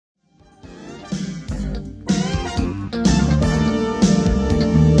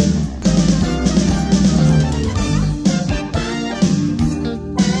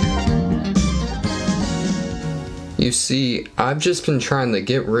You see, I've just been trying to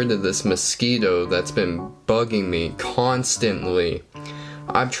get rid of this mosquito that's been bugging me constantly.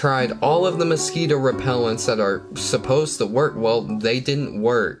 I've tried all of the mosquito repellents that are supposed to work. Well, they didn't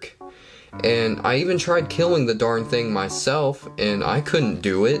work. And I even tried killing the darn thing myself, and I couldn't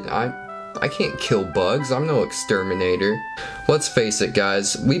do it. I can't kill bugs, I'm no exterminator. Let's face it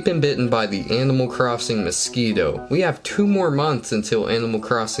guys, we've been bitten by the Animal Crossing mosquito. We have 2 more months until Animal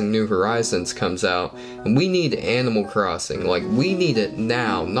Crossing New Horizons comes out, and we need Animal Crossing. Like, we need it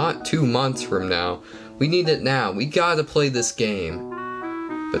now, not 2 months from now. We need it now, we gotta play this game.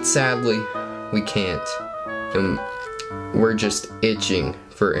 But sadly, we can't. And we're just itching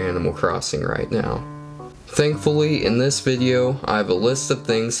for Animal Crossing right now. Thankfully, in this video, I have a list of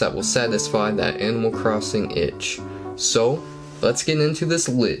things that will satisfy that Animal Crossing itch. So, let's get into this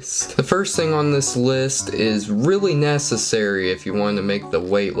list. The first thing on this list is really necessary if you want to make the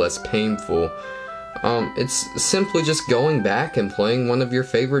wait less painful. It's simply just going back and playing one of your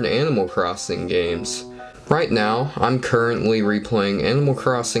favorite Animal Crossing games. Right now, I'm currently replaying Animal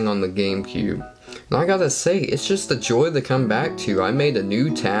Crossing on the GameCube. And I gotta say, it's just a joy to come back to. I made a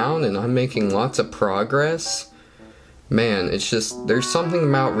new town and I'm making lots of progress. Man, it's just, there's something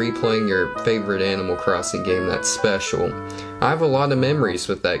about replaying your favorite Animal Crossing game that's special. I have a lot of memories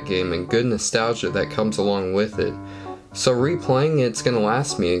with that game and good nostalgia that comes along with it. So replaying it's gonna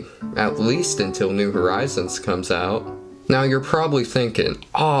last me at least until New Horizons comes out. Now you're probably thinking,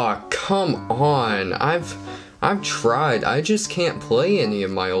 aw, come on, I've tried, I just can't play any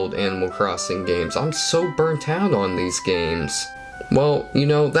of my old Animal Crossing games. I'm so burnt out on these games. Well, you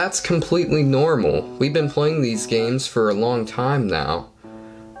know, that's completely normal. We've been playing these games for a long time now.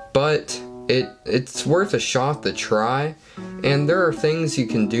 But it's worth a shot to try, and there are things you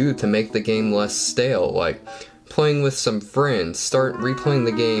can do to make the game less stale, like playing with some friends. Start replaying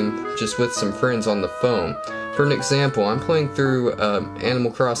the game just with some friends on the phone. For an example, I'm playing through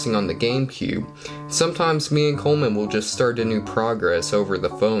Animal Crossing on the GameCube. Sometimes me and Coleman will just start a new progress over the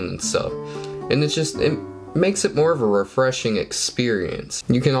phone and stuff. And it makes it more of a refreshing experience.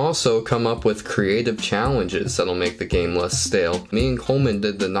 You can also come up with creative challenges that'll make the game less stale. Me and Coleman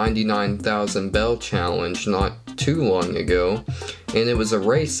did the 99,000 bell challenge not too long ago, and it was a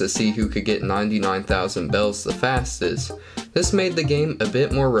race to see who could get 99,000 bells the fastest. This made the game a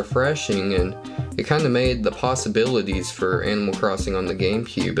bit more refreshing, and it kind of made the possibilities for Animal Crossing on the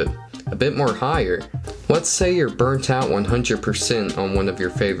GameCube a bit more higher. Let's say you're burnt out 100% on one of your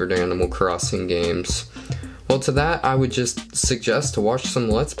favorite Animal Crossing games. Well, to that, I would just suggest to watch some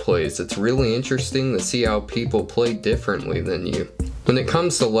Let's Plays. It's really interesting to see how people play differently than you. When it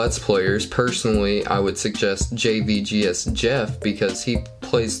comes to Let's Players, personally, I would suggest Jvgs Jeff because he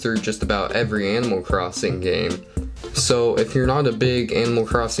plays through just about every Animal Crossing game. So, if you're not a big Animal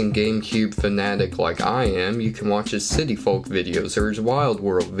Crossing GameCube fanatic like I am, you can watch his City Folk videos or his Wild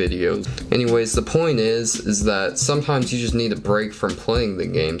World videos. Anyways, the point is that sometimes you just need a break from playing the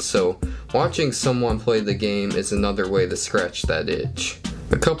game, so watching someone play the game is another way to scratch that itch.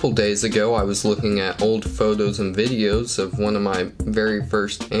 A couple days ago, I was looking at old photos and videos of one of my very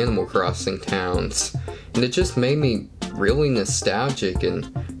first Animal Crossing towns, and it just made me really nostalgic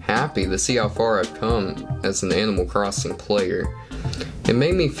and happy to see how far I've come as an Animal Crossing player. It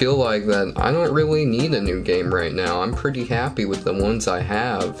made me feel like that I don't really need a new game right now. I'm pretty happy with the ones I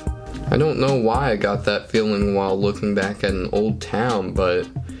have. I don't know why I got that feeling while looking back at an old town, but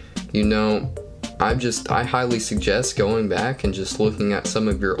you know, I highly suggest going back and just looking at some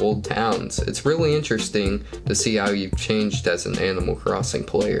of your old towns. It's really interesting to see how you've changed as an Animal Crossing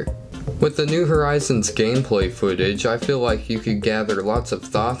player. With the New Horizons gameplay footage, I feel like you could gather lots of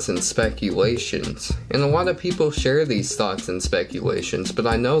thoughts and speculations. And a lot of people share these thoughts and speculations, but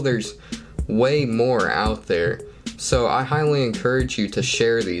I know there's way more out there. So I highly encourage you to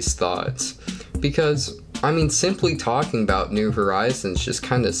share these thoughts. Because, I mean, simply talking about New Horizons just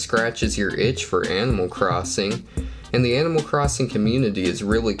kind of scratches your itch for Animal Crossing. And the Animal Crossing community is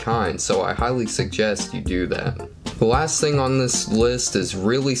really kind, so I highly suggest you do that. The last thing on this list is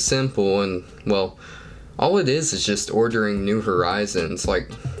really simple, and, well, all it is just ordering New Horizons. Like,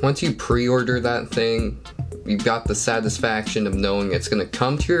 once you pre-order that thing, you've got the satisfaction of knowing it's going to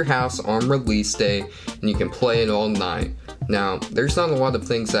come to your house on release day, and you can play it all night. Now, there's not a lot of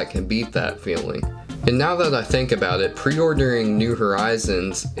things that can beat that feeling. And now that I think about it, pre-ordering New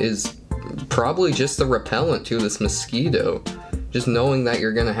Horizons is probably just the repellent to this mosquito. Just knowing that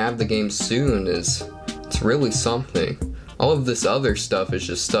you're gonna have the game soon it's really something. All of this other stuff is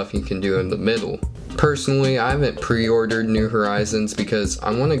just stuff you can do in the middle. Personally, I haven't pre-ordered New Horizons because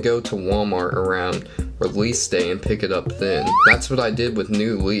I want to go to Walmart around release day and pick it up then. That's what I did with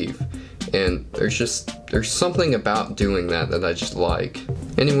New Leaf. and there's something about doing that I just like.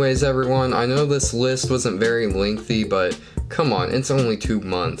 Anyways, everyone, I know this list wasn't very lengthy, but come on, it's only 2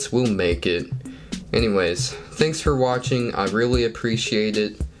 months. We'll make it. Anyways, thanks for watching. I really appreciate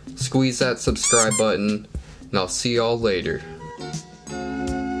it. Squeeze that subscribe button, and I'll see y'all later.